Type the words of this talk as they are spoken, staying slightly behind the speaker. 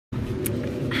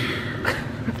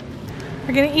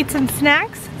We're gonna eat some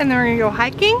snacks and then we're gonna go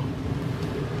hiking.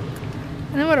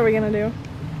 And then what are we gonna do?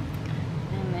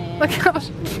 And then... Look how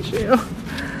cute. Oh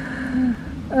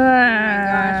my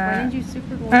gosh, why didn't you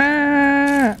super glue?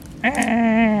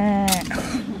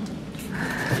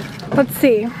 Let's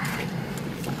see.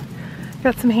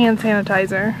 Got some hand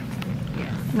sanitizer.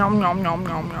 Yes. Nom nom nom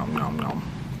nom nom nom nom.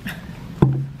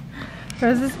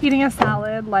 Rose is eating a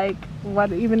salad. Like,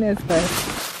 what even is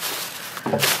this?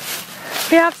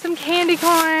 We have some candy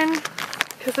corn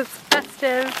because it's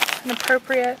festive and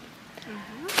appropriate.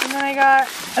 And then I got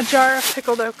a jar of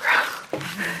pickled okra.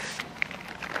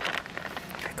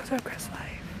 Pickled okra's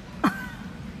life.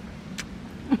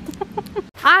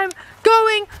 I'm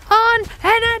going on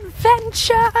an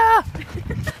adventure!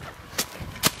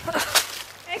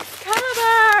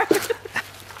 Excalibur!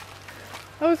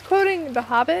 I was quoting The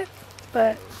Hobbit,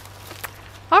 but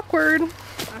awkward.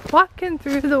 Walking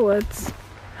through the woods.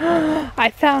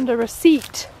 I found a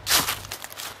receipt.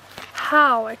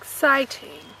 How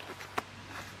exciting.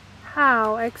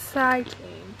 How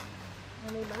exciting.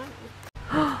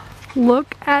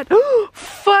 Look at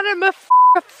fun of my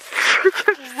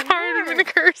sorry, I'm gonna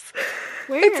curse.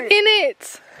 Where? It's in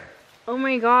it. Oh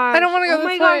my gosh. I don't want to go this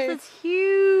way. Oh my gosh, that's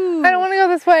huge. I don't want to go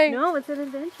this way. No, it's an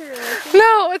adventure.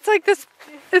 No, it's like this.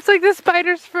 It's like the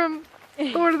spiders from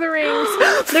Lord of the Rings.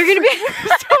 They're gonna be.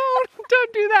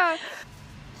 Don't do that.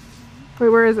 Wait,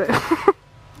 where is it?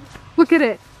 Look at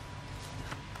it.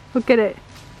 Look at it.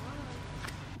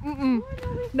 Mm-mm.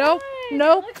 Nope.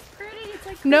 Nope. It looks pretty. It's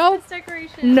like Nope. Christmas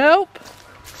decoration. Nope.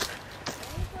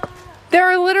 There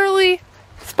are literally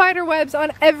spider webs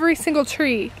on every single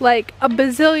tree, like a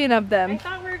bazillion of I them.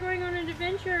 thought we were going on an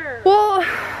adventure. Well,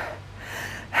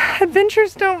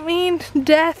 adventures don't mean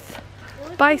death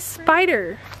by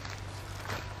spider.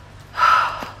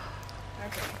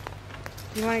 Okay.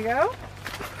 You want to go?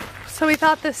 So we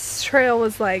thought this trail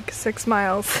was like 6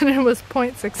 miles and it was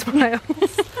 0.6 miles.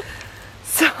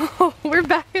 So we're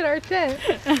back at our tent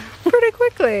pretty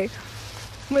quickly.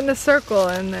 Went in a circle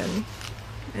and then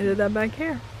ended up back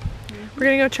here. We're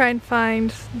gonna go try and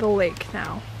find the lake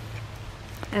now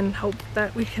and hope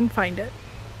that we can find it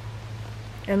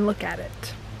and look at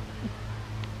it.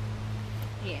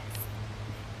 Yes.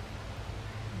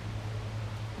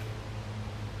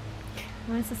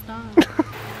 Where's the star?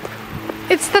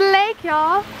 It's the lake,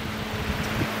 y'all.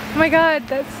 Oh my god,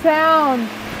 that sound.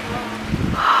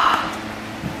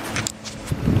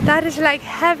 That is like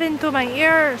heaven to my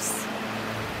ears.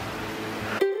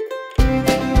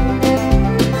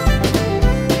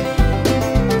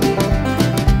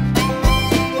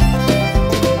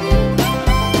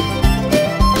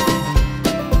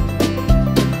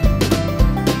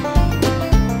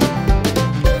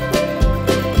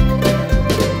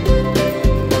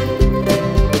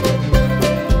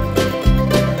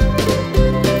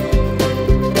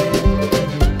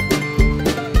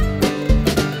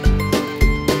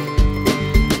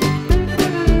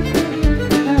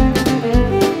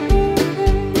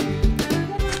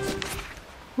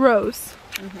 Rose,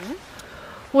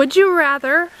 would you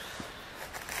rather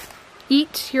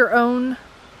eat your own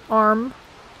arm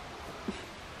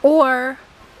or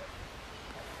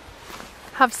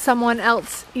have someone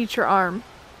else eat your arm?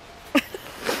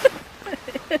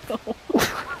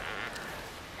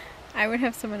 I would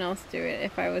have someone else do it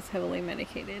if I was heavily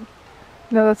medicated.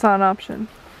 No, that's not an option.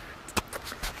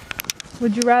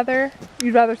 Would you rather?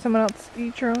 You'd rather someone else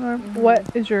eat your own arm?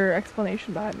 What is your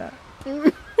explanation behind that?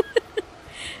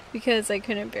 Because I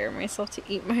couldn't bear myself to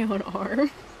eat my own arm.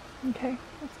 Okay,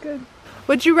 that's good.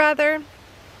 Would you rather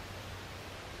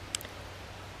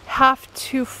have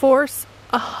to force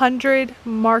 100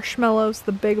 marshmallows,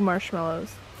 the big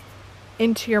marshmallows,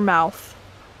 into your mouth,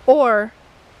 or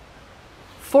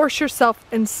force yourself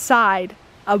inside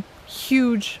a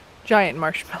huge giant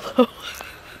marshmallow?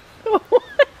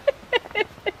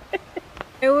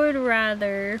 I would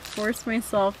rather force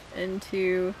myself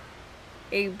into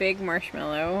a big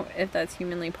marshmallow if that's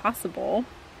humanly possible,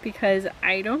 because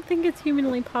I don't think it's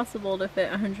humanly possible to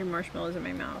fit 100 marshmallows in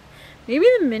my mouth. Maybe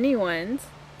the mini ones,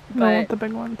 but I want the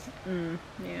big ones.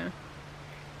 yeah.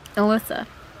 Alyssa,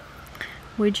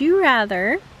 would you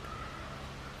rather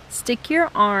stick your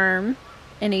arm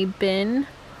in a bin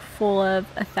full of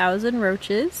 1,000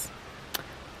 roaches,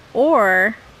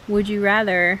 or would you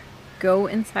rather go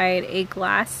inside a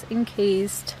glass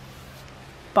encased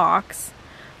box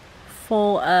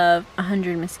full of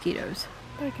 100 mosquitoes?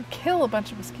 But I could kill a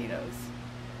bunch of mosquitoes.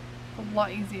 A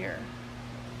lot easier.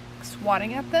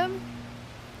 Swatting at them?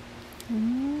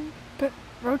 But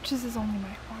roaches is only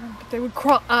my arm. But they would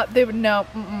crawl up. They would, no.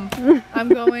 I'm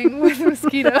going with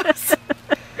mosquitoes.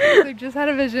 I've just had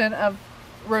a vision of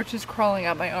roaches crawling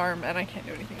up my arm and I can't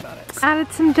do anything about it.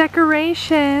 Added some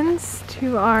decorations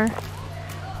to our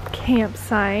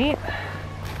campsite.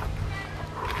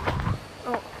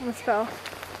 Oh, almost fell.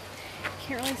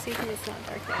 Can't really see because it's not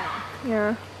dark out.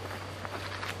 Yeah.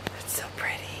 It's so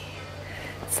pretty.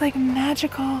 It's like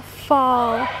magical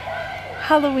fall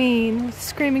Halloween with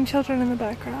screaming children in the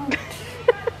background.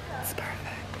 It's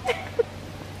perfect.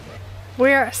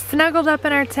 We are snuggled up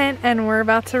in our tent and we're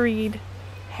about to read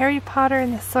Harry Potter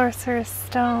and the Sorcerer's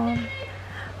Stone.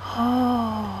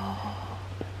 Oh.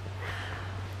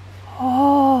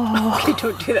 Oh. Okay,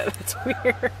 don't do that. That's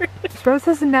weird. Rose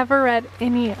has never read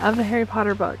any of the Harry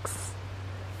Potter books.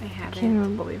 I haven't. Can't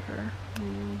even believe her.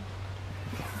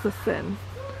 This is a sin.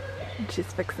 And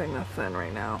she's fixing this sin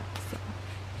right now. So.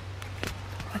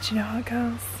 Let you know how it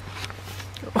goes.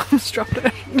 Oh, almost dropped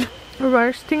it. We're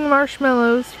roasting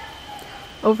marshmallows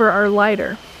over our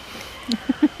lighter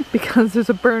because there's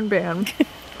a burn ban.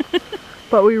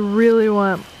 But we really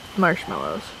want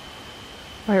marshmallows.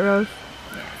 Right, Rose?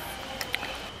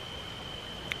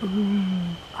 Ooh.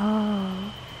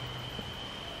 Oh.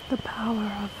 The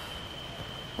power of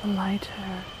the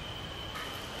lighter.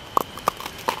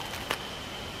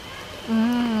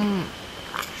 Mmm.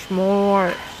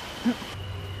 S'mores.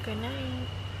 Good night.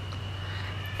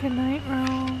 Good night,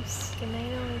 Rose. Good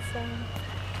night, Alyssa.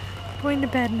 Going to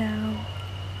bed now.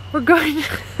 We're going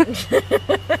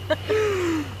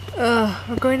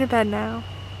we're going to bed now.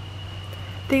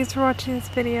 Thanks for watching this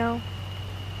video.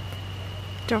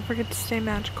 Don't forget to stay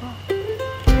magical.